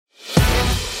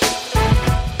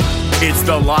It's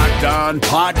the Locked On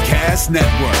Podcast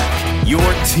Network, your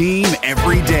team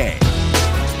every day.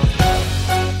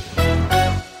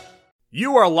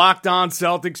 You are Locked On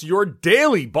Celtics, your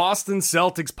daily Boston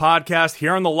Celtics podcast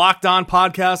here on the Locked On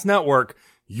Podcast Network,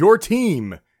 your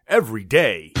team every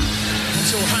day. I'm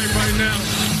so hyped right now.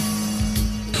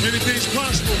 Anything's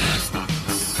possible.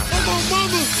 Oh, my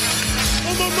mama.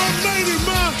 Oh, my mama lady,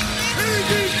 ma.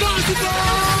 Anything's possible.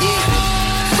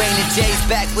 Rain and J's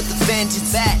back with the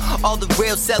vengeance. All the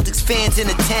real Celtics fans in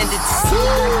attendance.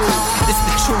 This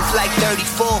the truth like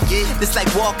 34. This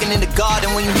like walking in the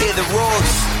garden when you hear the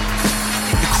roars.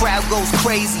 The crowd goes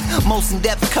crazy. Most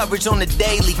in-depth coverage on the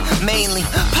daily. Mainly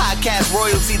podcast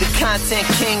royalty, the content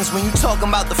kings. When you talking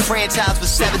about the franchise with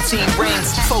 17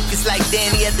 rings. Focus like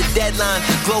Danny at the deadline.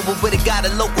 Global, but it got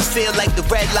a local feel like the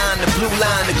red line, the blue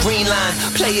line, the green line.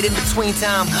 Play it in between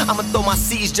time. I'ma throw my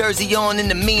C's jersey on in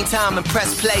the meantime and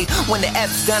press play. When the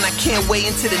F's done, I can't wait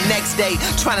until the next day.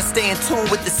 Trying to stay in tune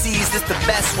with the C's, it's the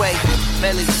best way.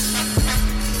 Melly.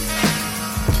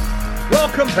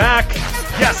 Welcome back.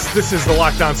 Yes, this is the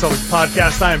Locked On Celtics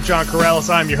podcast. I am John Karalis.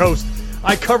 I am your host.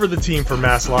 I cover the team for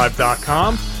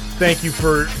MassLive.com. Thank you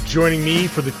for joining me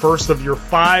for the first of your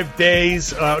 5 days.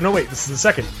 This is the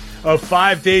second of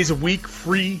 5 days a week,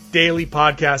 free daily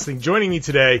podcasting. Joining me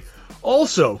today,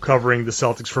 also covering the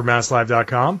Celtics for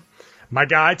MassLive.com, my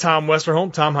guy, Tom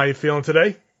Westerholm. Tom, how you feeling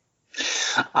today?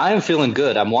 I am feeling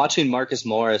good. I'm watching Marcus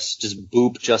Morris just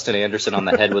boop Justin Anderson on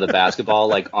the head with a basketball,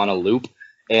 like on a loop.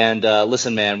 And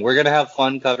listen, man, we're going to have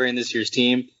fun covering this year's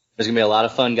team. There's going to be a lot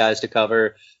of fun guys to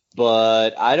cover.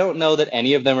 But I don't know that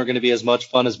any of them are going to be as much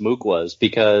fun as Mook was,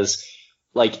 because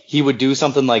like he would do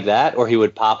something like that, or he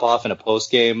would pop off in a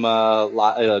post-game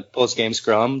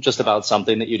scrum just about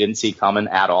something that you didn't see coming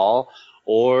at all.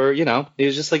 Or, you know, he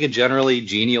was just like a generally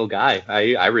genial guy.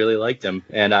 I really liked him,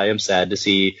 and I am sad to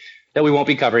see that we won't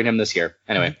be covering him this year.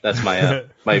 Anyway, that's my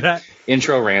my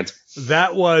intro rant.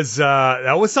 That was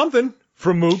something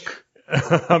from Mook.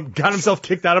 Got himself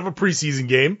kicked out of a preseason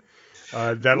game.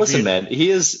 Listen, man,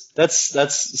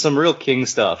 that's some real king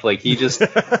stuff. Like he just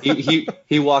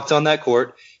he walked on that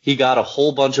court. He got a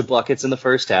whole bunch of buckets in the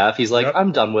first half. He's like,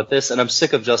 I'm done with this, and I'm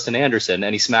sick of Justin Anderson.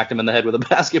 And he smacked him in the head with a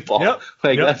basketball.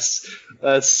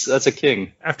 That's a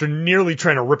king. After nearly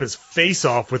trying to rip his face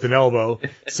off with an elbow.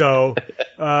 So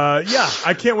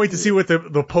I can't wait to see what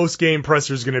the post game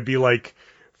presser is going to be like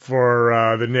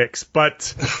for the Knicks.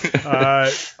 But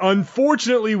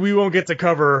unfortunately, we won't get to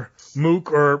cover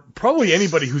Mook, or probably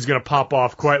anybody who's going to pop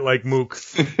off quite like Mook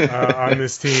on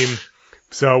this team.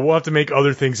 So we'll have to make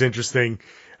other things interesting.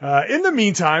 In the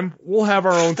meantime, we'll have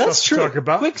our own stuff to talk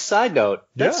about. Quick side note.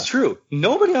 That's true.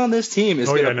 Nobody on this team is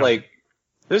going to like.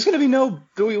 There's going to be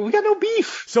we got no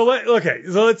beef. So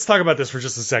let's talk about this for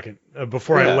just a second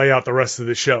before I lay out the rest of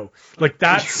the show. Like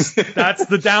that's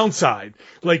the downside.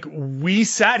 Like we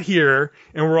sat here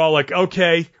and we're all like,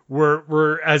 okay,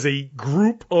 we're as a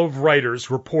group of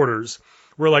writers, reporters,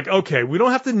 we're like, okay, we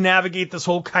don't have to navigate this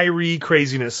whole Kyrie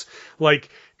craziness. Like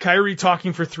Kyrie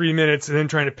talking for 3 minutes and then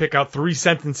trying to pick out 3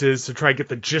 sentences to try to get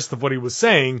the gist of what he was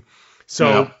saying.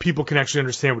 So people can actually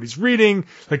understand what he's reading.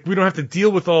 Like, we don't have to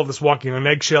deal with all of this walking on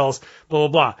eggshells, blah, blah,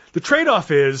 blah. The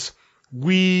trade-off is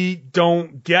we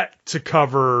don't get to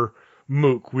cover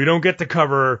Mook. We don't get to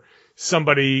cover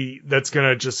somebody that's going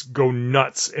to just go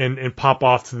nuts and pop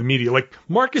off to the media. Like,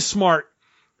 Marcus Smart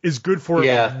is good for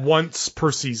once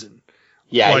per season.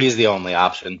 Yeah, he's the only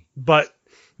option. But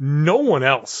no one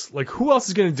else. Like, who else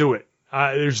is going to do it?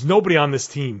 There's nobody on this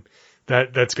team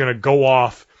that's going to go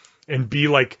off and be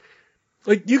like,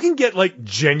 you can get, like,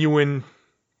 genuine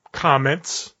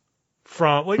comments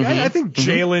from, like, I think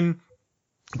Jalen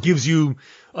gives you,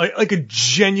 like, a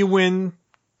genuine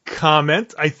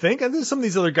comment, I think. I think some of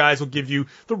these other guys will give you,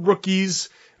 the rookies,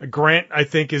 Grant, I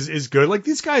think, is good. Like,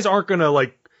 these guys aren't going to,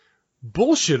 like,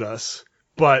 bullshit us,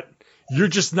 but you're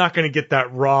just not going to get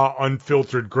that raw,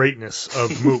 unfiltered greatness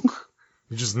of Mook.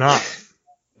 You're just not.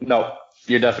 No,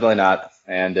 you're definitely not.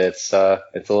 And it's a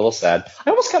little sad. I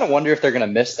almost kind of wonder if they're going to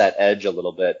miss that edge a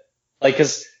little bit. Like,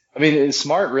 cause, I mean,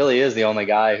 Smart really is the only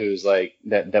guy who's like,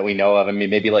 that we know of. I mean,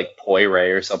 maybe like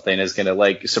Poirier or something is going to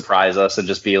like surprise us and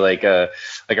just be like a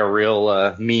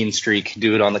real, mean streak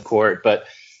dude on the court. But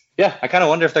yeah, I kind of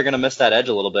wonder if they're going to miss that edge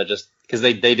a little bit, just cause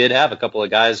they did have a couple of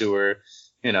guys who were,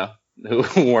 you know,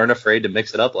 who weren't afraid to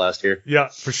mix it up last year. Yeah,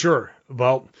 for sure.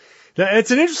 Well,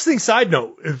 it's an interesting side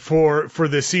note for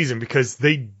this season because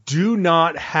they do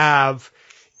not have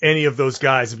any of those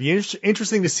guys. It'd be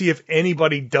interesting to see if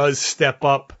anybody does step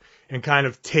up and kind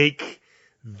of take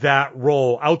that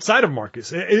role outside of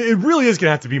Marcus. It really is going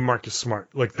to have to be Marcus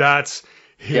Smart. Like that's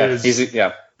his.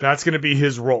 That's going to be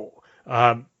his role.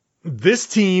 this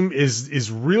team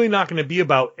is really not going to be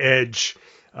about edge.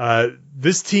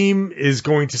 This team is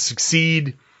going to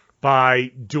succeed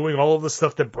by doing all of the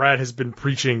stuff that Brad has been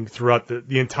preaching throughout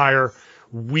the entire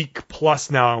week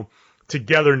plus now.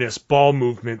 Togetherness, ball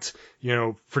movement,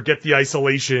 forget the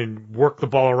isolation, work the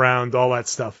ball around, all that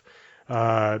stuff.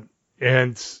 And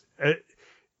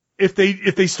if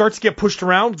they start to get pushed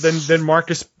around, then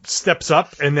Marcus steps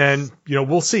up, and then,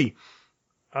 we'll see.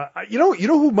 You know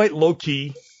who might low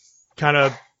key kind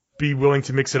of be willing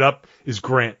to mix it up is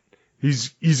Grant.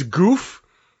 He's a goof,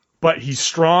 but he's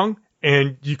strong,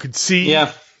 and you could see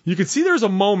there's a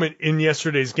moment in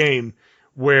yesterday's game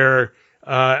where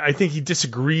I think he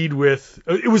disagreed with,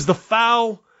 it was the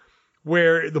foul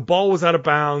where the ball was out of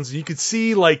bounds. You could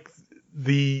see like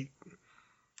the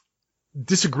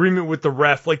disagreement with the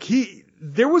ref. Like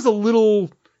there was a little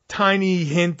tiny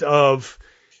hint of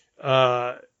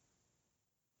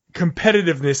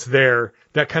competitiveness there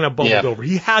that kind of bubbled over.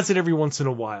 He has it every once in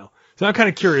a while. So I'm kind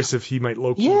of curious if he might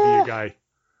low-key be a guy.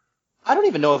 I don't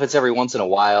even know if it's every once in a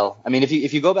while. I mean,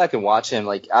 if you go back and watch him,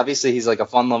 like, obviously he's like a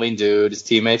fun-loving dude. His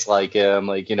teammates like him.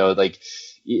 Like,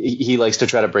 he likes to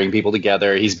try to bring people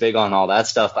together. He's big on all that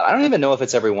stuff. But I don't even know if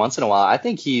it's every once in a while. I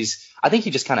think he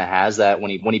just kind of has that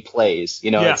when he plays.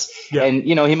 And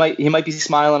he might be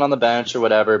smiling on the bench or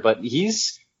whatever. But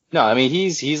he's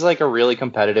like a really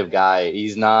competitive guy.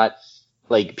 He's not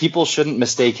like, people shouldn't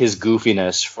mistake his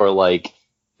goofiness for like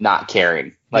not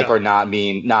caring. Or not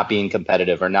being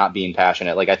competitive or not being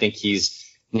passionate. Like, I think he's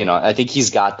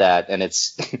got that, and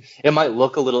it might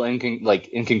look a little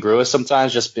incongruous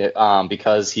sometimes just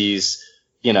because he's,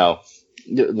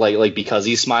 because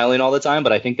he's smiling all the time.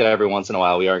 But I think that every once in a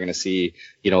while we are going to see,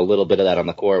 a little bit of that on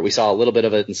the court. We saw a little bit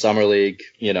of it in summer league.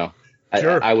 Sure.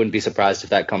 I wouldn't be surprised if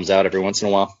that comes out every once in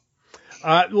a while.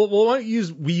 Well, why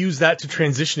don't we use that to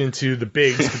transition into the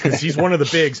bigs, because he's one of the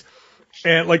bigs,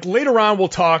 and like later on we'll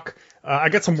talk. I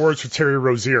got some words for Terry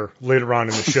Rozier later on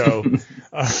in the show.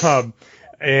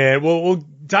 And we'll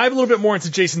dive a little bit more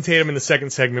into Jason Tatum in the second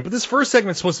segment. But this first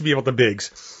segment is supposed to be about the bigs.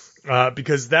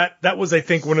 Because that was, I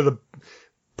think, one of the,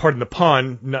 pardon the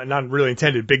pun, not really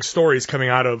intended, big stories coming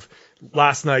out of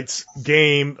last night's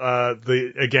game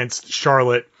against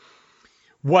Charlotte.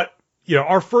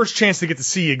 Our first chance to get to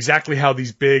see exactly how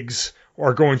these bigs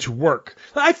are going to work.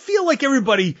 I feel like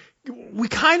we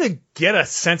kind of get a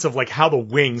sense of like how the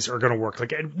wings are going to work.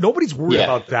 Like, nobody's worried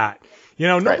about that.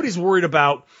 Nobody's worried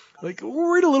about, like, we're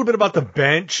worried a little bit about the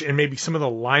bench and maybe some of the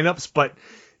lineups, but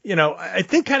I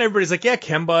think kind of everybody's like,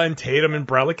 Kemba and Tatum and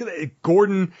Brown, like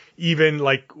Gordon even,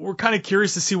 like, we're kind of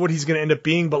curious to see what he's going to end up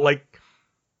being, but like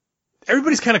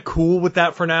everybody's kind of cool with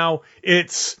that for now.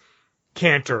 It's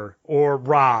Cantor or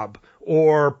Rob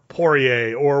or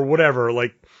Poirier or whatever.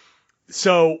 Like,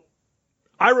 so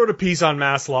I wrote a piece on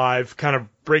MassLive kind of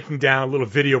breaking down a little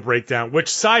video breakdown, which,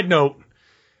 side note,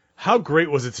 how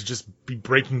great was it to just be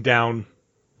breaking down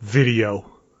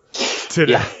video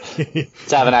today? Yeah.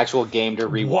 To have an actual game to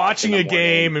rewatch. Watching a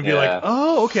game and be like,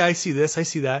 oh, okay, I see this, I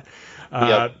see that.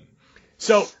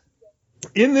 So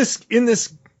in this,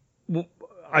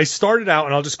 I started out,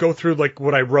 and I'll just go through like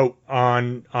what I wrote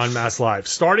on MassLive,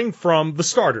 starting from the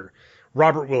starter,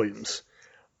 Robert Williams.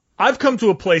 I've come to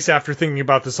a place after thinking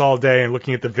about this all day and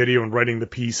looking at the video and writing the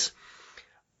piece.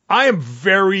 I am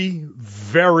very,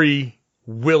 very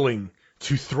willing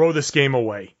to throw this game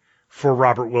away for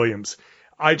Robert Williams.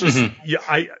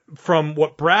 From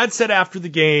what Brad said after the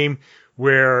game,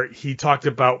 where he talked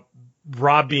about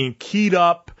Rob being keyed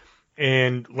up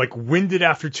and like winded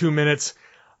after 2 minutes,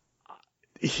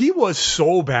 he was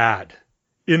so bad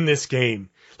in this game.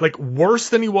 Like, worse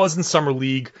than he was in Summer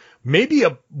League, maybe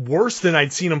worse than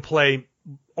I'd seen him play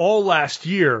all last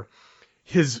year.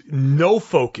 His no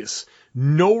focus,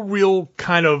 no real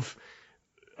kind of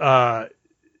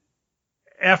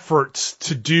efforts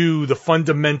to do the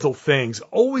fundamental things,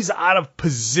 always out of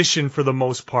position for the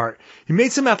most part. He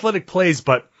made some athletic plays,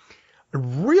 but I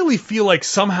really feel like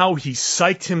somehow he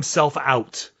psyched himself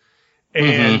out.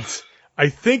 And I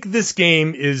think this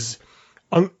game is,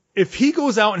 if he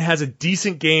goes out and has a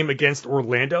decent game against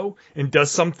Orlando and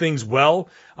does some things well,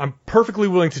 I'm perfectly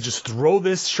willing to just throw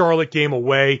this Charlotte game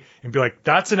away and be like,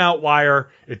 that's an outlier.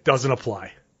 It doesn't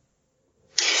apply.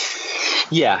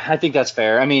 Yeah, I think that's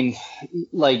fair. I mean,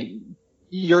 like,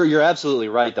 you're absolutely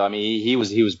right, though. I mean, he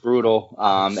was brutal.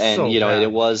 And so bad.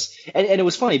 It was, and it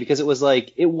was funny because it was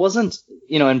like, it wasn't,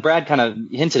 and Brad kind of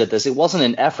hinted at this, it wasn't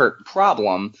an effort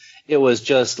problem. It was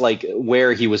just like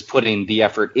where he was putting the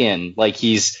effort in. Like,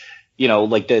 he's,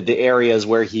 like the areas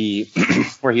where he,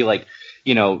 where he like,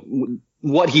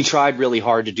 what he tried really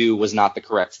hard to do was not the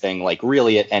correct thing, like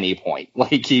really at any point.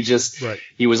 Like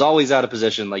he was always out of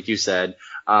position, like you said.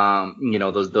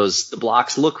 The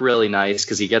blocks look really nice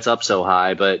because he gets up so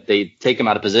high, but they take him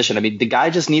out of position. I mean, the guy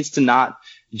just needs to not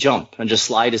jump and just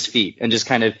slide his feet and just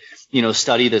kind of,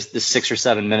 study this 6 or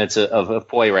 7 minutes of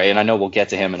Poirier. And I know we'll get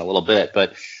to him in a little bit,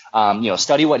 but,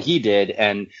 study what he did.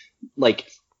 And like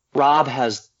Rob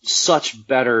has such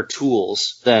better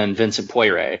tools than Vincent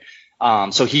Poirier.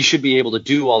 So he should be able to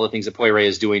do all the things that Poirier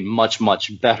is doing much,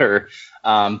 much better.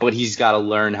 But he's got to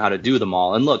learn how to do them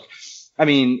all. And look, I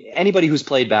mean, anybody who's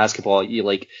played basketball,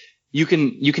 you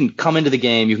can come into the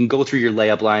game, you can go through your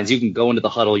layup lines, you can go into the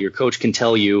huddle, your coach can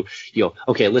tell you,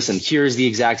 okay, listen, here's the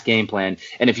exact game plan.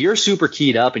 And if you're super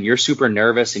keyed up and you're super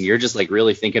nervous and you're just like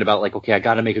really thinking about like, okay, I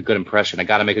got to make a good impression.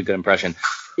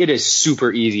 It is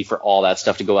super easy for all that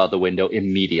stuff to go out the window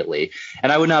immediately.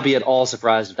 And I would not be at all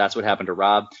surprised if that's what happened to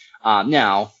Rob.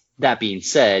 Now, that being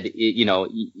said, you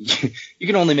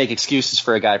can only make excuses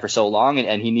for a guy for so long,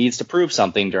 and he needs to prove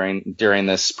something during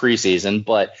this preseason.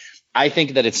 But I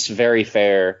think that it's very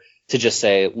fair to just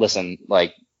say, listen,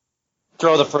 like,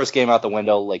 throw the first game out the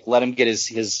window, like, let him get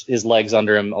his legs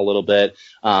under him a little bit.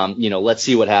 Let's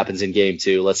see what happens in game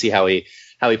 2. Let's see how he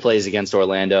plays against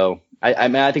Orlando.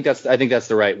 I think that's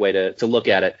the right way to look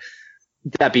at it.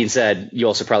 That being said, you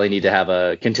also probably need to have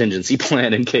a contingency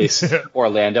plan in case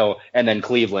Orlando and then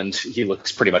Cleveland, he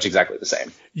looks pretty much exactly the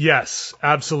same. Yes,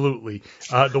 absolutely.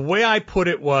 The way I put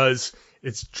it was,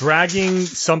 it's dragging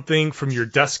something from your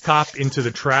desktop into the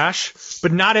trash,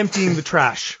 but not emptying the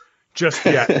trash just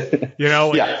yet.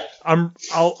 Yeah.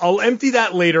 I'll empty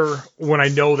that later when I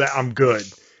know that I'm good.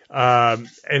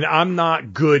 And I'm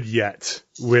not good yet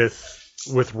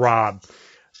with Rob.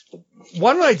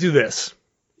 Why don't I do this?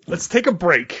 Let's take a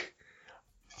break.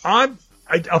 A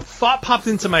thought popped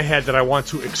into my head that I want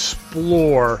to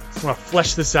explore. I want to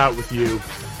flesh this out with you.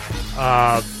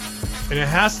 And it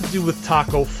has to do with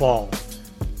Taco Fall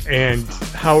and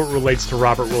how it relates to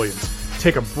Robert Williams.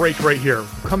 Take a break right here. We'll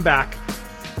come back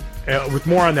with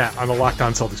more on that on the Locked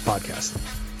On Celtics podcast.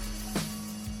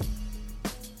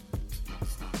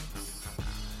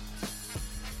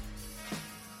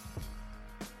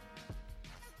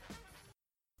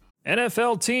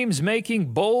 NFL teams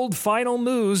making bold final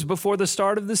moves before the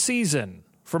start of the season.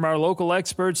 From our local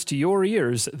experts to your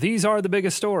ears, these are the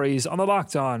biggest stories on the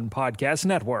Locked On Podcast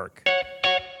Network.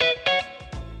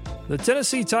 The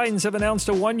Tennessee Titans have announced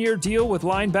a one-year deal with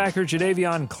linebacker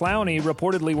Jadeveon Clowney,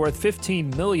 reportedly worth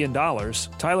 $15 million.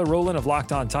 Tyler Rowland of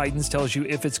Locked On Titans tells you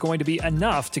if it's going to be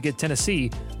enough to get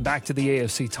Tennessee back to the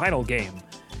AFC title game.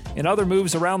 In other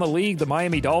moves around the league, the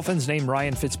Miami Dolphins named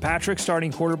Ryan Fitzpatrick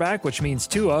starting quarterback, which means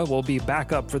Tua will be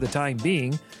back up for the time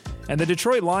being. And the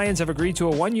Detroit Lions have agreed to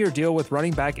a one-year deal with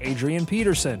running back Adrian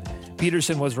Peterson.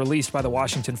 Peterson was released by the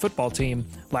Washington football team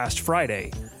last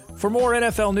Friday. For more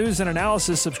NFL news and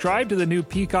analysis, subscribe to the new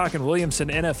Peacock and Williamson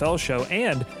NFL show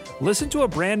and listen to a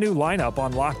brand new lineup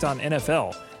on Locked On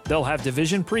NFL. They'll have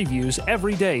division previews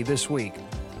every day this week.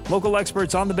 Local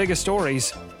experts on the biggest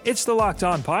stories. It's the Locked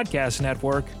On Podcast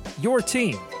Network, your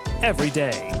team every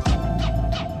day.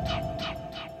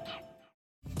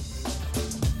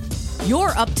 You're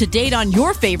up to date on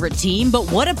your favorite team,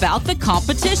 but what about the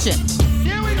competition?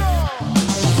 Here we go!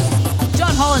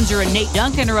 John Hollinger and Nate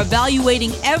Duncan are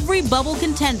evaluating every bubble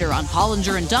contender on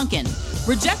Hollinger and Duncan.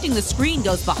 Rejecting the Screen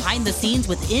goes behind the scenes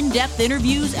with in-depth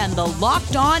interviews, and the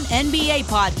Locked On NBA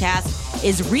podcast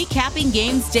is recapping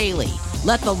games daily.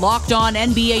 Let the Locked On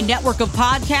NBA network of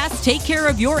podcasts take care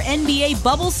of your NBA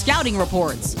bubble scouting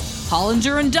reports.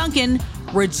 Hollinger and Duncan,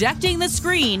 Rejecting the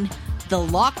Screen, the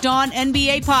Locked On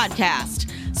NBA podcast.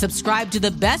 Subscribe to the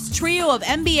best trio of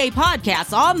NBA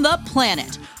podcasts on the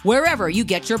planet, wherever you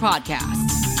get your podcasts.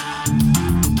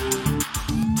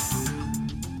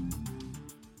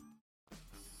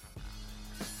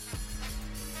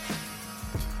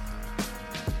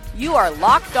 You are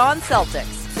Locked On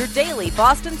Celtics, your daily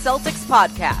Boston Celtics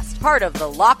podcast, part of the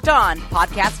Locked On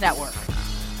Podcast Network.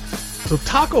 So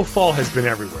Taco Fall has been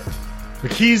everywhere.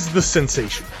 Like, he's the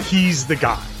sensation. He's the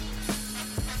guy.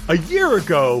 A year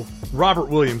ago, Robert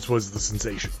Williams was the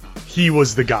sensation. He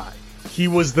was the guy. He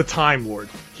was the Time Lord.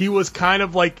 He was kind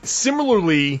of like,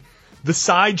 similarly, the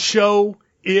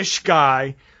sideshow-ish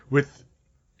guy with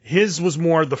his was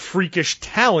more the freakish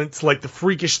talent, like the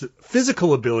freakish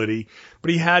physical ability,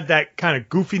 but he had that kind of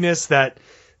goofiness that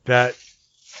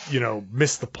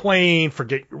miss the plane,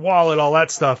 forget your wallet, all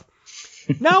that stuff.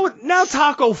 Now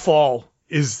Taco Fall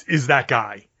is that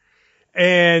guy.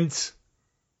 And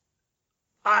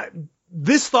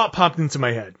this thought popped into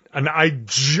my head, and I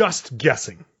just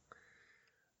guessing.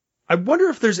 I wonder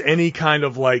if there's any kind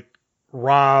of like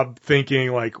Rob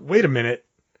thinking like, wait a minute,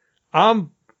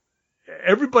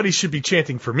 everybody should be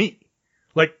chanting for me.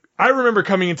 Like, I remember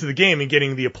coming into the game and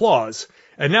getting the applause,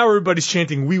 and now everybody's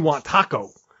chanting, we want Taco.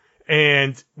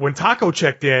 And when Taco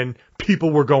checked in,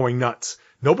 people were going nuts.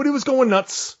 Nobody was going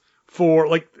nuts for,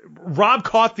 like, Rob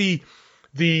caught the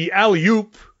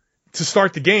alley-oop to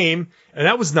start the game, and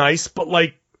that was nice, but,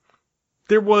 like,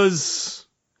 there was,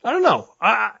 I don't know,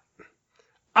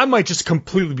 I might just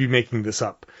completely be making this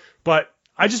up, but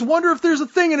I just wonder if there's a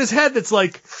thing in his head that's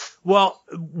like, well,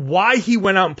 why he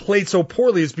went out and played so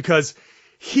poorly is because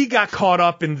he got caught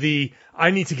up in the,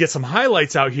 I need to get some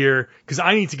highlights out here because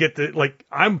I need to get the, like,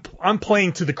 I'm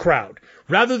playing to the crowd.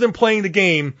 Rather than playing the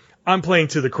game, I'm playing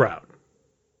to the crowd.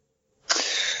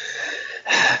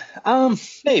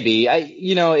 Maybe.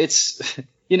 It's,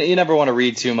 you never want to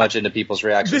read too much into people's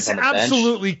reactions This on the bench.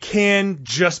 absolutely can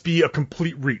just be a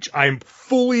complete reach. I'm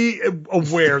fully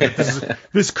aware that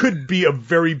this could be a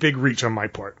very big reach on my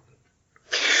part.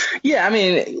 Yeah, I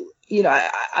mean,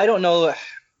 I don't know.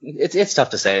 It's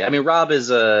tough to say. I mean, Rob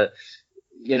is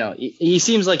he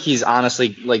seems like he's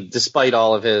honestly, like, despite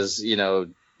all of his,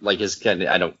 like his kind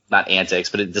of, not antics,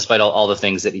 but despite all the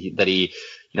things that he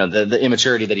the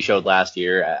immaturity that he showed last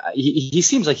year, he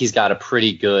seems like he's got a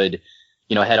pretty good,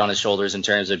 head on his shoulders in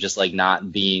terms of just like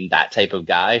not being that type of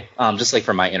guy. Just like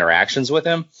from my interactions with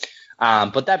him.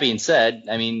 But that being said,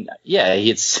 I mean, yeah,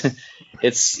 he's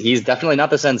definitely not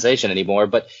the sensation anymore,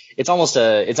 but it's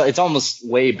almost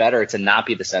way better to not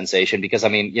be the sensation because, I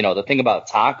mean, the thing about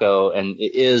Taco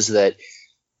is that,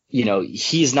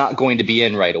 he's not going to be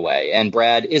in right away, and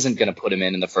Brad isn't going to put him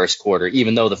in the first quarter,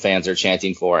 even though the fans are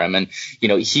chanting for him. And,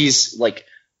 he's like,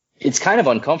 it's kind of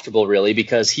uncomfortable really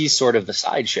because he's sort of the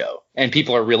sideshow and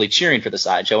people are really cheering for the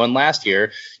sideshow. And last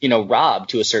year, Rob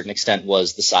to a certain extent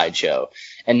was the sideshow.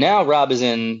 And now Rob is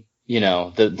in,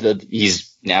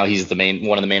 he's the main,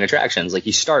 one of the main attractions. Like,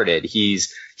 he started,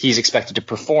 he's expected to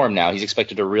perform now. He's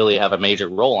expected to really have a major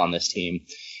role on this team.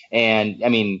 And I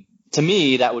mean, to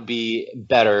me, that would be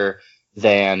better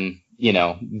than,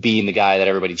 being the guy that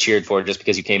everybody cheered for just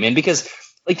because you came in, because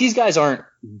like, these guys aren't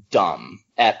dumb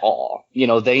at all.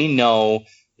 They know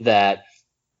that,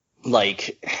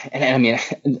 like, and I mean,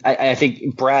 I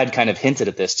think Brad kind of hinted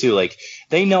at this too. Like,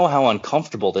 they know how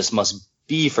uncomfortable this must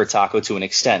be for Taco to an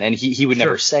extent. And he would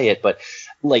never say it, but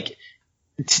like,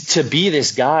 to be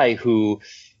this guy who,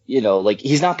 like,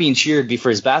 he's not being cheered for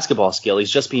his basketball skill. He's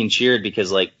just being cheered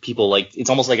because, like, people, like, it's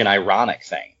almost like an ironic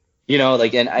thing.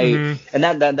 Like, and and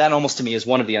that almost to me is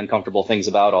one of the uncomfortable things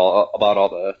about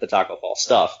all the Taco Fall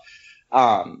stuff.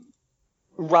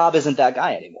 Rob isn't that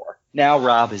guy anymore. Now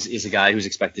Rob is a guy who's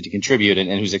expected to contribute and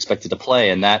who's expected to play.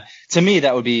 And that, to me,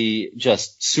 that would be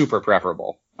just super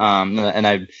preferable. And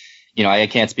I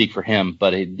can't speak for him,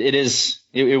 but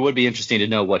it would be interesting to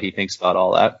know what he thinks about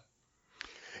all that.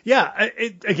 Yeah,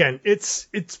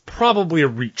 it's probably a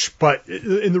reach, but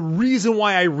and the reason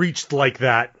why I reached like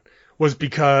that was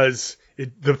because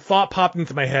the thought popped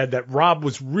into my head that Rob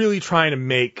was really trying to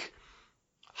make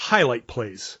highlight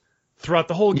plays throughout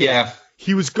the whole game. Yeah.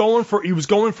 He was going for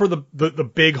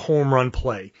the big home run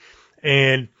play,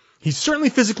 and he's certainly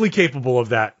physically capable of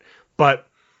that, but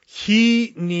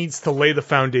he needs to lay the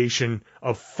foundation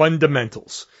of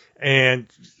fundamentals and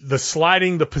the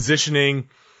sliding, the positioning,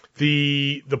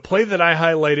 the play that I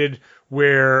highlighted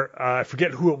where I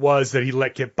forget who it was that he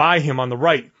let get by him on the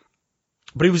right.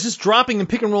 But he was just dropping in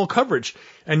pick and roll coverage,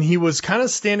 and he was kind of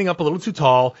standing up a little too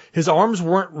tall. His arms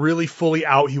weren't really fully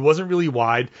out. He wasn't really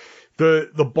wide.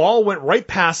 The ball went right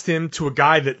past him to a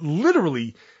guy that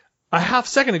literally a half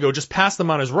second ago just passed him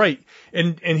on his right,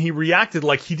 and he reacted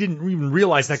like he didn't even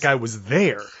realize that guy was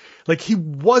there. Like, he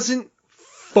wasn't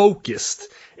focused.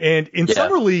 And in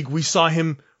Summer League, we saw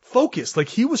him focused. Like,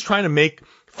 he was trying to make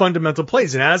fundamental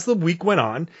plays. And as the week went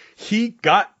on, he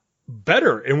got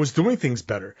better and was doing things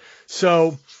better.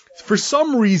 So for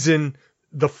some reason,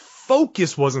 the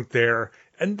focus wasn't there,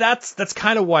 and that's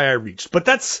kind of why I reached. But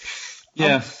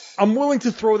I'm willing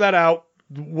to throw that out.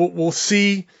 We'll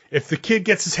see if the kid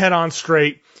gets his head on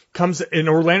straight. And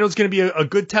Orlando's going to be a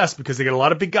good test because they get a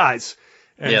lot of big guys,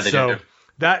 and they do.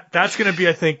 That's going to be,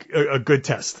 I think, a good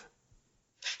test.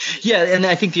 Yeah, and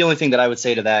I think the only thing that I would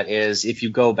say to that is if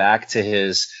you go back to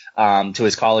his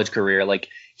college career, like,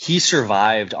 he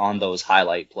survived on those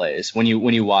highlight plays when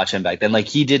you watch him back then. Like,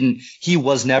 he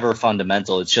was never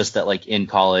fundamental. It's just that, like, in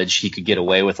college he could get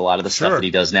away with a lot of the stuff that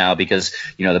he does now because,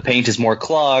 the paint is more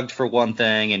clogged for one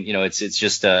thing. And, it's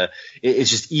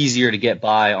just easier to get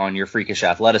by on your freakish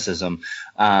athleticism.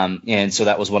 And so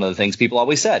that was one of the things people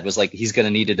always said was, like, he's going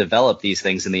to need to develop these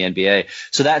things in the NBA.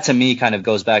 So that to me kind of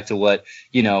goes back to what,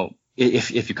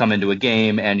 if you come into a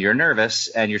game and you're nervous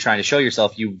and you're trying to show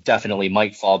yourself, you definitely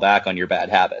might fall back on your bad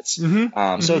habits.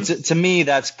 So to me,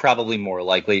 that's probably more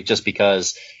likely, just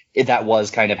because that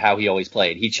was kind of how he always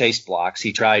played. He chased blocks.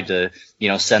 He tried to,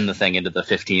 send the thing into the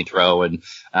 15th row and,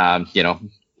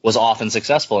 was often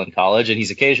successful in college, and he's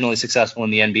occasionally successful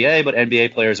in the NBA, but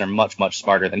NBA players are much, much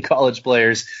smarter than college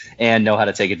players and know how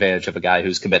to take advantage of a guy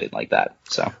who's committed like that.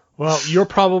 So. Well, you're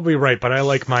probably right, but I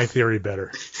like my theory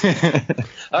better.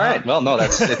 All right. Well, no,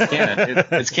 it's canon.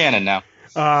 It's canon now.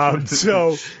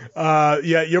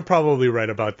 Yeah, you're probably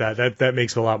right about that. That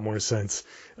makes a lot more sense.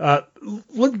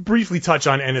 Let's briefly touch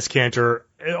on Enes Kanter,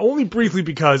 only briefly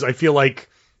because I feel like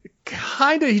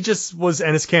kind of he just was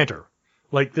Enes Kanter.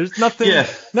 Like, there's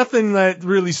nothing that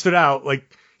really stood out.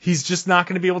 Like, he's just not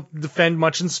going to be able to defend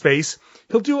much in space.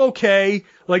 He'll do okay.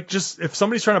 Like, just if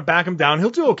somebody's trying to back him down, he'll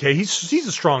do okay. He's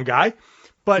a strong guy.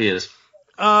 But he is.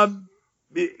 A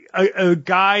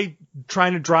guy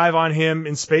trying to drive on him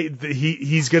in space,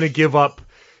 he's going to give up.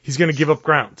 He's going to give up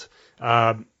ground.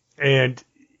 And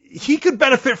he could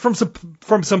benefit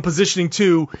from some positioning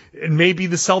too. And maybe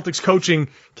the Celtics coaching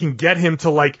can get him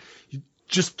to, like,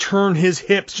 just turn his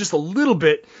hips just a little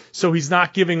bit so he's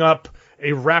not giving up a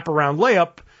wraparound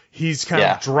layup. He's kind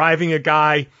of driving a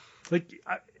guy. Like,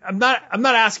 I'm not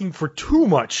asking for too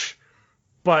much,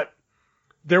 but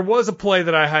there was a play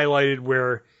that I highlighted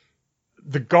where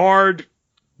the guard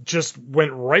just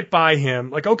went right by him.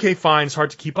 Like, okay, fine, it's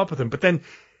hard to keep up with him. But then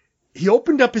he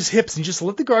opened up his hips and just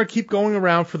let the guard keep going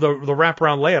around for the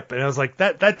wraparound layup. And I was like,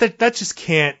 that just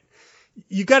can't.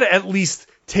 You got to at least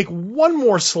take one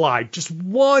more slide, just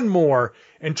one more,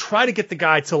 and try to get the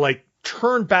guy to, like,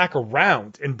 turn back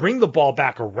around and bring the ball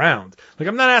back around. Like,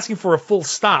 I'm not asking for a full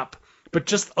stop, but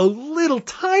just a little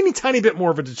tiny bit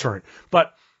more of a deterrent.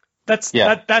 But that's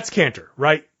Kanter,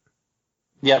 right?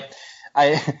 Yep.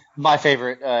 My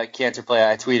favorite Kanter play,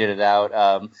 I tweeted it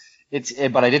out.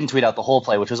 But I didn't tweet out the whole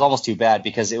play, which was almost too bad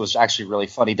because it was actually really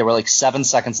funny. There were like 7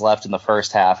 seconds left in the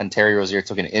first half, and Terry Rozier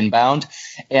took an inbound.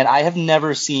 And I have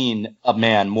never seen a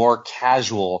man more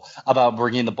casual about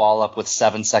bringing the ball up with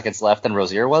 7 seconds left than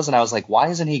Rozier was. And I was like, why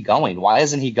isn't he going?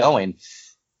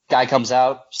 Guy comes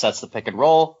out, sets the pick and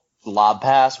roll, lob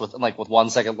pass with 1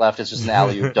 second left. It's just an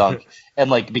alley-oop dunk. And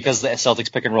like, because the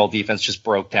Celtics pick and roll defense just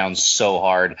broke down so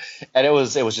hard. And it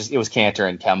was Kanter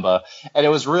and Kemba. And it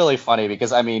was really funny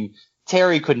because, I mean,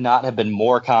 Terry could not have been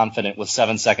more confident with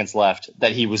 7 seconds left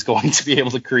that he was going to be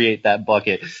able to create that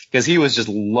bucket, because he was just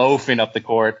loafing up the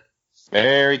court.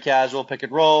 Very casual pick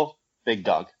and roll, big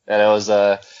dunk. And it was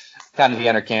kind of the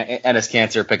Enes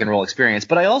Kanter pick and roll experience.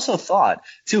 But I also thought,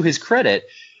 to his credit,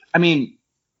 I mean,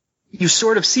 you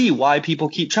sort of see why people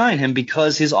keep trying him,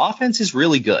 because his offense is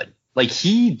really good. Like,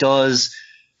 he does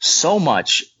so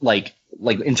much, like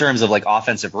in terms of like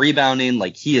offensive rebounding,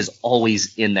 like he is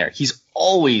always in there. He's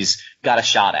always got a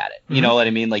shot at it. You know what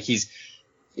I mean? Like, he's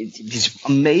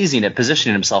amazing at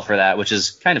positioning himself for that, which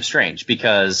is kind of strange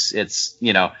because it's,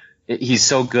 he's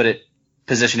so good at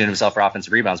positioning himself for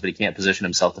offensive rebounds, but he can't position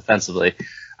himself defensively.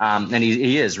 And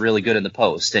he is really good in the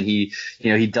post, and he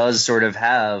does sort of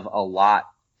have a lot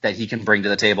that he can bring to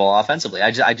the table offensively.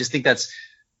 I just think that's,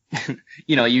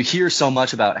 you hear so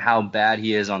much about how bad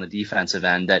he is on the defensive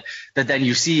end that then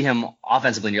you see him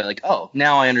offensively and you're like, oh,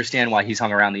 now I understand why he's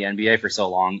hung around the NBA for so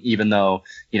long, even though,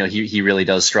 he really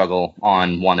does struggle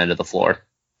on one end of the floor.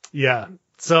 Yeah.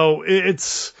 So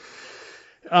it's,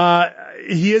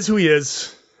 he is who he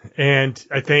is. And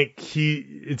I think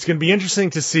it's going to be interesting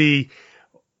to see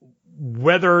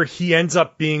whether he ends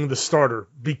up being the starter,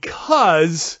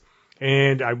 because,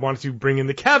 and I wanted to bring in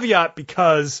the caveat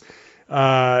because,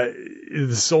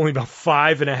 this is only about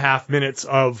 5.5 minutes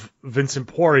of Vincent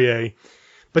Poirier,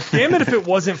 but damn it if it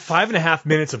wasn't 5.5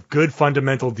 minutes of good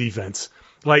fundamental defense.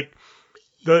 Like,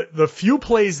 the few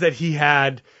plays that he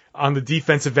had on the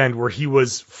defensive end where he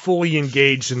was fully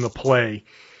engaged in the play,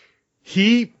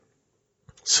 he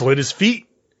slid his feet,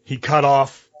 he cut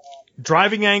off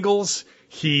driving angles,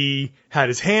 he had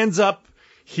his hands up,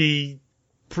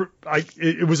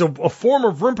 it was a form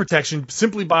of rim protection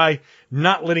simply by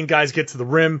not letting guys get to the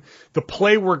rim. The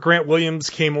play where Grant Williams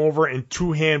came over and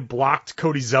two-hand blocked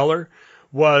Cody Zeller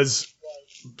was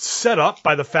set up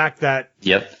by the fact that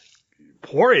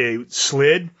Poirier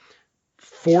slid,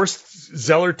 forced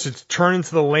Zeller to turn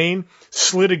into the lane,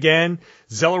 slid again.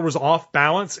 Zeller was off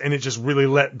balance, and it just really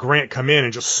let Grant come in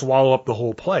and just swallow up the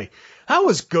whole play. That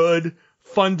was good,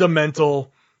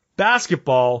 fundamental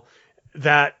basketball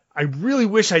that I really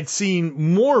wish I'd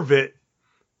seen more of it,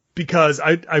 because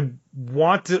I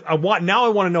want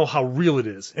to know how real it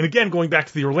is. And again, going back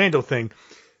to the Orlando thing,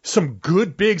 some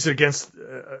good bigs against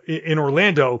in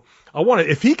Orlando.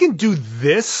 If he can do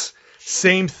this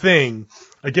same thing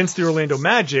against the Orlando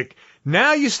Magic,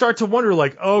 now you start to wonder,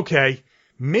 like, okay,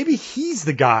 maybe he's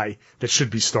the guy that should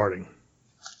be starting.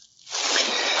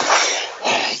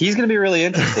 He's going to be really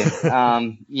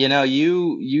interesting.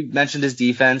 You mentioned his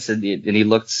defense, and he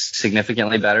looked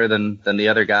significantly better than the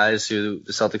other guys who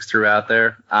the Celtics threw out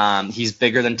there. He's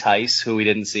bigger than Tice, who we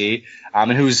didn't see,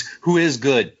 and who is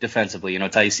good defensively.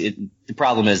 Tice. The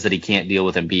problem is that he can't deal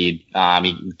with Embiid.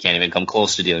 He can't even come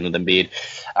close to dealing with Embiid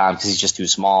because he's just too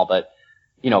small. But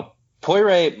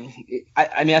Poirier,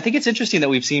 I think it's interesting that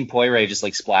we've seen Poirier just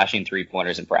like splashing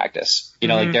 3-pointers in practice.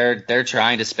 Like they're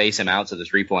trying to space him out to the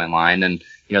 3-point line, and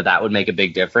that would make a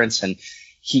big difference. And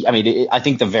I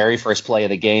think the very first play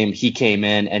of the game, he came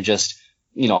in and just,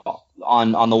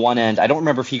 on the one end, I don't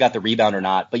remember if he got the rebound or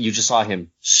not, but you just saw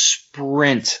him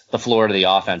sprint the floor to the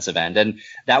offensive end. And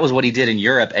that was what he did in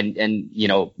Europe. And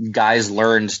guys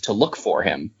learned to look for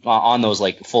him on those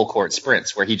like full court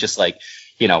sprints where he just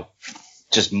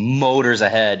just motors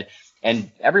ahead,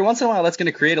 and every once in a while that's going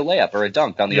to create a layup or a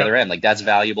dunk on the other end. Like, that's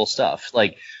valuable stuff.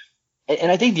 And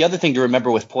I think the other thing to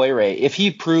remember with Poirier, if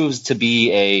he proves to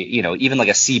be even like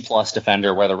a C+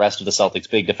 defender where the rest of the Celtics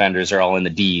big defenders are all in the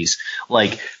Ds,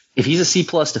 like if he's a C+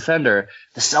 defender,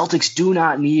 the Celtics do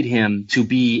not need him to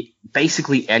be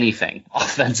basically anything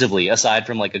offensively aside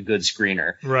from like a good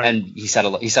screener. Right. And he set a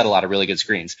lot of really good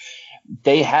screens.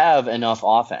 They have enough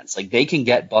offense. Like, they can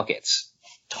get buckets.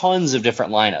 Tons of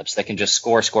different lineups that can just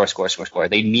score.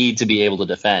 They need to be able to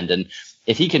defend. And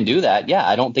if he can do that,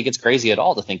 I don't think it's crazy at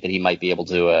all to think that he might be able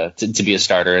to be a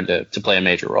starter and to play a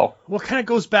major role. Well, it kind of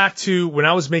goes back to when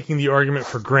I was making the argument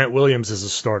for Grant Williams as a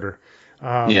starter.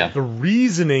 The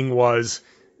reasoning was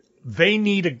they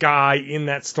need a guy in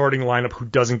that starting lineup who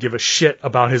doesn't give a shit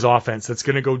about his offense, that's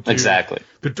going to go do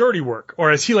the dirty work,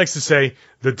 or as he likes to say,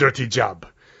 the dirty job.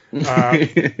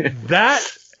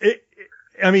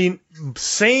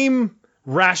 Same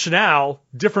rationale,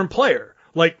 different player.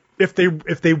 Like, if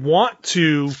they want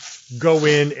to go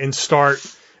in and start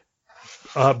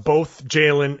both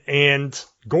Jalen and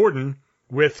Gordon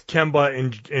with Kemba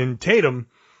and Tatum,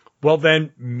 well,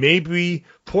 then maybe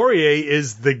Poirier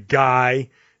is the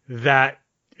guy that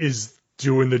is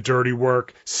doing the dirty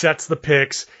work, sets the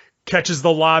picks, catches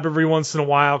the lob every once in a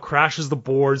while, crashes the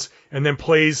boards, and then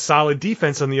plays solid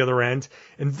defense on the other end.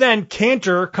 And then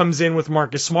Cantor comes in with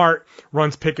Marcus Smart,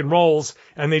 runs pick and rolls,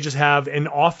 and they just have an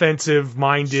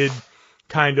offensive-minded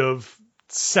kind of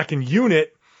second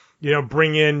unit,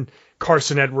 bring in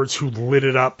Carson Edwards, who lit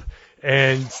it up,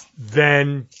 and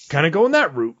then kind of go in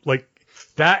that route. Like,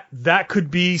 that could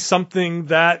be something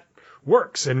that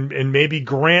works. And maybe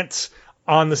Grant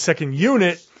on the second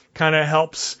unit kind of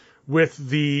helps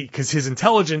because his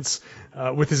intelligence,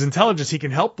 he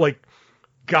can help like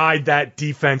guide that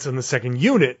defense in the second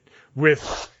unit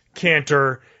with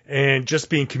Cantor and just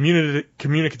being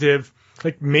communicative.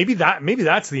 Like, maybe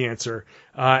that's the answer.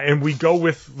 And we go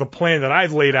with the plan that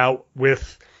I've laid out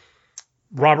with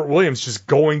Robert Williams just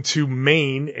going to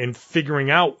Maine and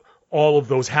figuring out all of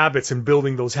those habits and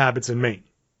building those habits in Maine.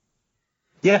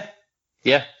 Yeah.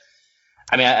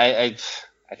 I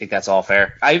think that's all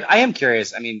fair. I am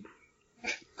curious.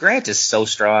 Grant is so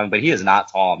strong, but he is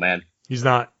not tall, man. He's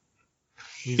not.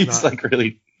 He's not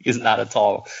a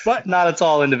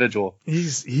tall individual.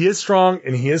 He is strong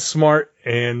and he is smart,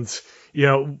 and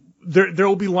there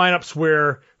will be lineups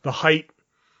where the height,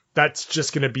 that's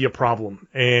just going to be a problem.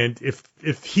 And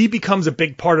if he becomes a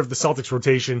big part of the Celtics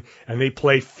rotation and they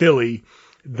play Philly,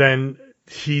 then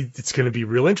it's going to be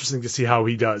real interesting to see how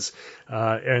he does.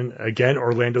 And again,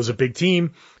 Orlando's a big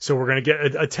team, so we're going to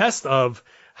get a test of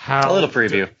how, a little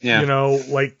preview.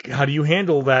 How do you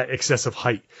handle that excessive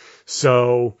height?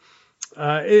 So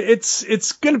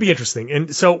it's going to be interesting.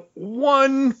 And so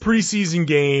one preseason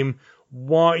game,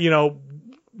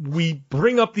 we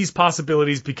bring up these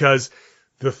possibilities because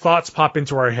the thoughts pop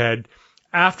into our head.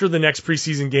 After the next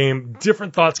preseason game,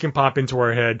 different thoughts can pop into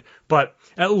our head, but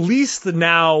at least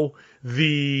now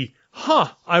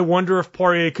I wonder if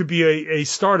Poirier could be a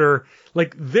starter.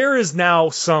 Like, there is now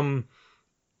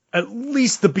at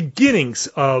least the beginnings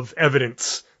of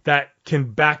evidence that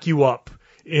can back you up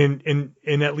in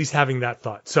at least having that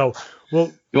thought. So,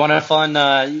 well, you want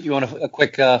a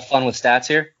quick fun with stats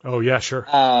here? Oh yeah, sure.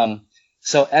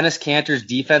 So Enes Kanter's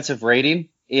defensive rating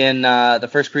in the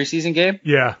first preseason game,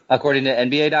 according to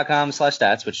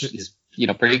NBA.com/stats, which is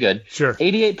pretty good. Sure.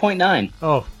 88.9.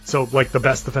 Oh, so like the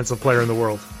best defensive player in the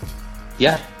world.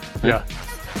 Yeah.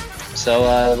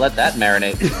 So let that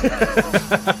marinate.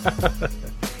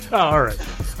 Oh, all right.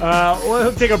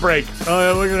 We'll take a break.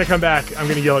 We're going to come back. I'm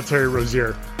going to yell at Terry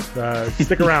Rozier.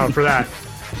 Stick around for that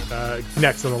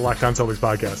next on the Locked On Celtics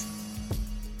podcast.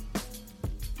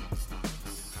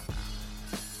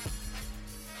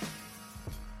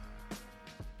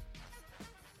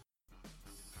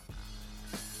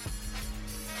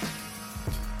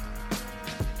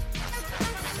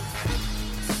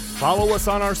 Follow us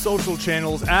on our social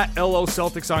channels at LO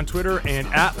Celtics on Twitter and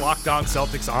at Locked On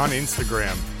Celtics on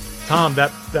Instagram. Tom, that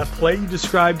play you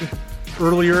described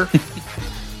earlier,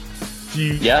 do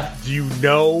you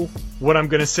know what I'm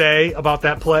going to say about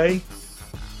that play?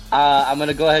 I'm going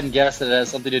to go ahead and guess that it has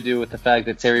something to do with the fact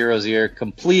that Terry Rozier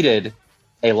completed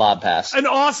a lob pass. An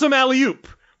awesome alley-oop.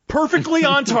 Perfectly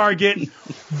on target.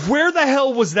 Where the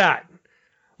hell was that?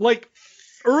 Like,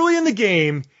 early in the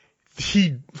game,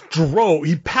 he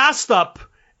passed up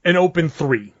an open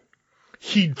three.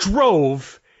 He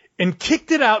drove and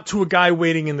kicked it out to a guy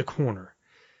waiting in the corner.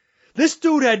 This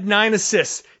dude had 9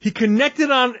 assists. He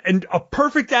connected on a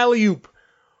perfect alley-oop.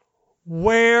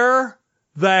 Where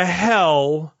the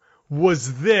hell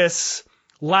was this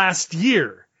last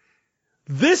year?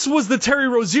 This was the Terry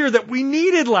Rozier that we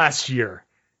needed last year.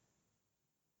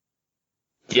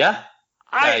 Yeah.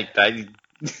 I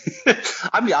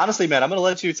mean, honestly, man, I'm going to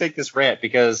let you take this rant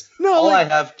because all I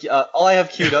have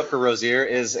queued up for Rozier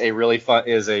is a really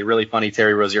funny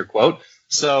Terry Rozier quote.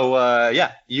 So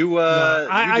you do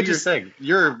your thing.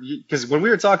 Because when we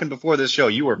were talking before this show,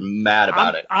 you were mad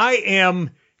about it. I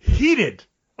am heated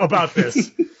about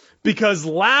this because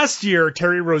last year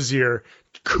Terry Rozier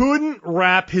couldn't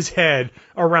wrap his head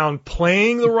around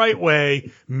playing the right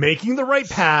way, making the right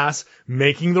pass,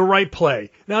 making the right play.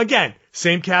 Now, again,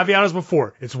 same caveat as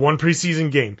before. It's one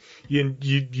preseason game.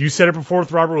 You said it before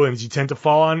with Robert Williams. You tend to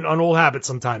fall on old habits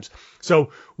sometimes. So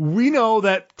we know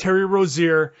that Terry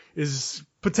Rozier is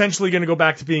potentially going to go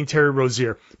back to being Terry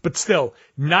Rozier. But still,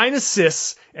 9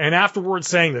 assists, and afterwards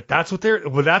saying that that's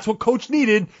what coach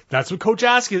needed. That's what coach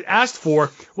asked for.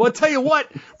 Well, I'll tell you what,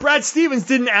 Brad Stevens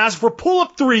didn't ask for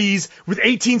pull-up threes with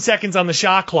 18 seconds on the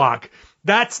shot clock.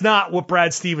 That's not what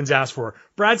Brad Stevens asked for.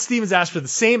 Brad Stevens asked for the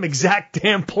same exact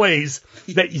damn plays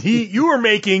that you are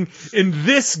making in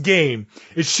this game.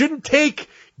 It shouldn't take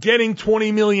getting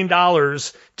 $20 million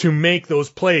to make those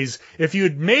plays. If you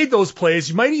had made those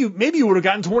plays, maybe you would have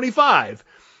gotten 25.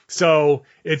 So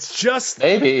it's just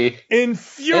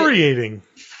infuriating.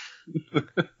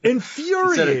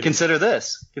 Infuriating. Consider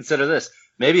this.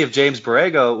 Maybe if James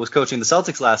Borrego was coaching the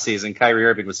Celtics last season, Kyrie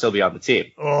Irving would still be on the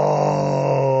team.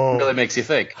 Oh. It really makes you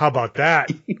think. How about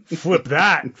that?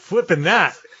 Flipping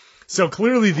that. So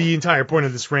clearly the entire point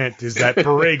of this rant is that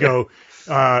Borrego,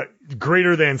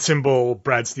 greater than symbol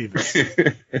Brad Stevens.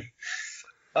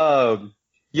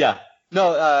 Yeah.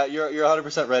 No, you're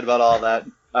 100% right about all that.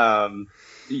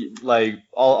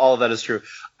 All of that is true.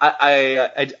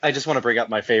 I just want to bring up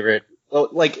my favorite. Well,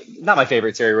 not my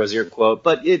favorite Terry Rozier quote,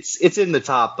 but it's in the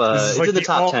top. It's in the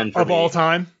top 10 for me. All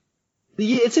time.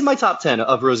 It's in my top 10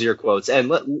 of Rozier quotes, and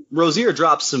Rozier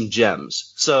drops some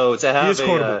gems. So to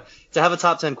have a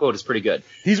top 10 quote is pretty good.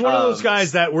 He's one of those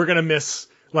guys that we're gonna miss,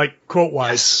 like quote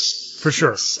wise, for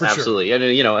sure. Absolutely, sure.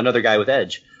 And another guy with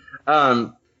edge.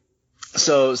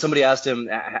 So somebody asked him,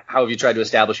 how have you tried to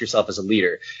establish yourself as a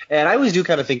leader? And I always do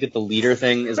kind of think that the leader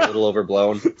thing is a little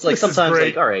overblown. It's like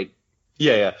sometimes all right.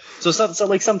 Yeah. So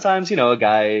sometimes, a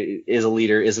guy is a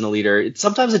leader, isn't a leader.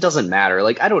 Sometimes it doesn't matter.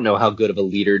 I don't know how good of a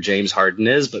leader James Harden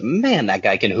is, but man, that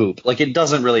guy can hoop. It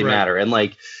doesn't really matter. And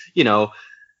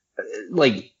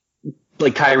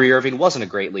Kyrie Irving wasn't a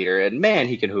great leader, and man,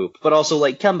 he can hoop. But also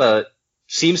Kemba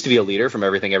seems to be a leader from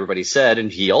everything everybody said,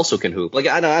 and he also can hoop.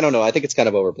 I don't know. I think it's kind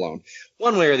of overblown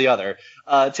one way or the other.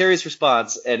 Terry's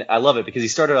response, and I love it because he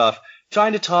started off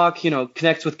trying to talk,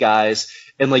 connect with guys,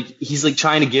 and he's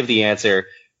trying to give the answer,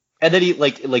 and then he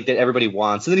that everybody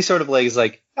wants, and then he sort of is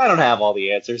I don't have all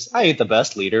the answers. I ain't the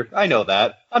best leader. I know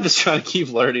that. I'm just trying to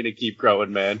keep learning and keep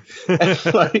growing, man. And I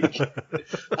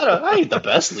ain't the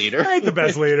best leader. I ain't the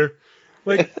best leader.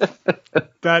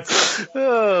 That's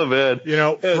oh man,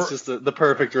 it's just the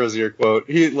perfect Rozier quote.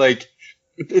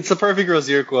 It's the perfect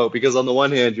Rozier quote because on the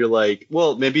one hand you're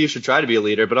well, maybe you should try to be a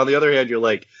leader, but on the other hand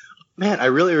you're man, I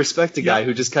really respect a guy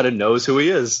who just kind of knows who he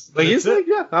is. He's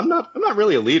yeah, I'm not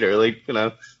really a leader.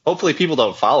 Hopefully people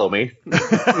don't follow me.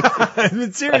 I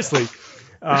mean, seriously.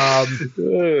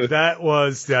 That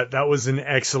was an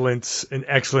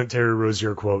excellent Terry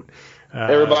Rozier quote.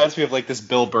 It reminds me of this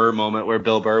Bill Burr moment where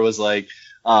Bill Burr was he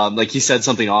said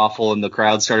something awful and the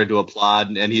crowd started to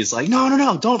applaud and he's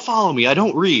no, don't follow me. I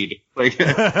don't read.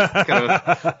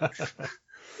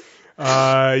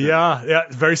 Yeah,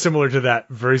 very similar to that.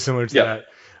 Very similar to that.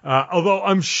 Although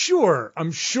I'm sure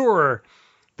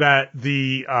that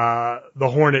the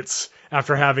Hornets,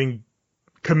 after having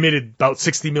committed about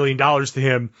 $60 million to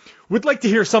him, would like to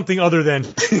hear something other than,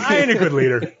 I ain't a good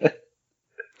leader.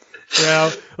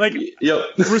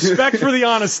 Respect for the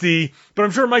honesty, but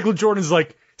I'm sure Michael Jordan's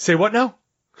like, say what now?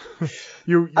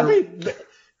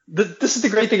 This is the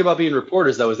great thing about being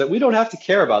reporters, though, is that we don't have to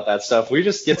care about that stuff. We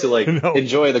just get to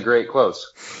enjoy the great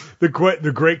quotes. The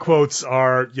great quotes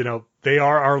are, they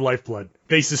are our lifeblood.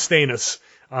 They sustain us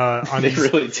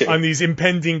on these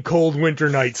impending cold winter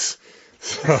nights.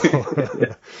 So,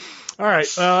 all right,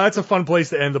 that's a fun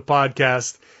place to end the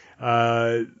podcast.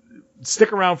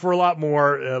 Stick around for a lot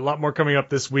more coming up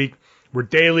this week. We're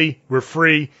daily, we're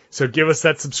free, so give us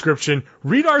that subscription.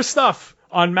 Read our stuff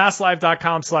on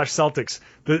masslive.com/Celtics.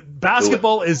 The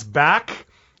basketball is back,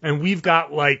 and we've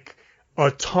got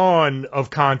a ton of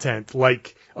content,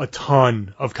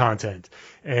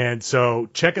 And so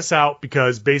check us out,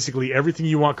 because basically everything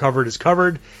you want covered is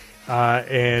covered.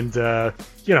 It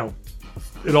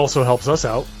also helps us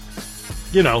out,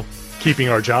 keeping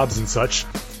our jobs and such.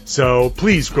 So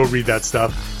please go read that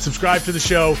stuff. Subscribe to the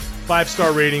show.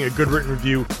 5-star rating, a good written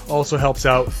review also helps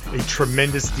out a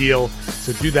tremendous deal.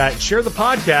 So do that. Share the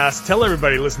podcast. Tell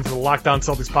everybody to listen to the Locked On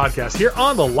Celtics podcast here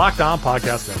on the Locked On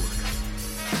Podcast Network.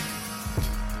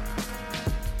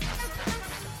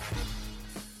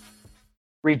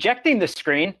 Rejecting the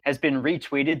Screen has been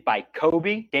retweeted by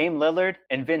Kobe, Dame Lillard,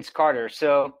 and Vince Carter.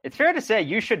 So it's fair to say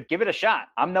you should give it a shot.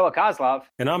 I'm Noah Kozlov.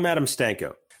 And I'm Adam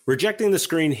Stanko. Rejecting the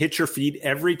Screen hits your feed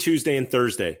every Tuesday and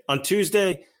Thursday. On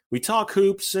Tuesday, we talk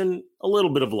hoops and a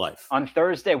little bit of life. On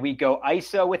Thursday, we go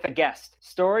ISO with a guest.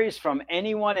 Stories from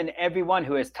anyone and everyone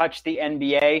who has touched the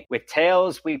NBA, with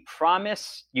tales we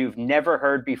promise you've never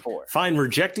heard before. Find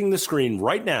Rejecting the Screen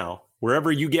right now,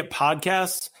 wherever you get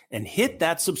podcasts, and hit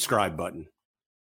that subscribe button.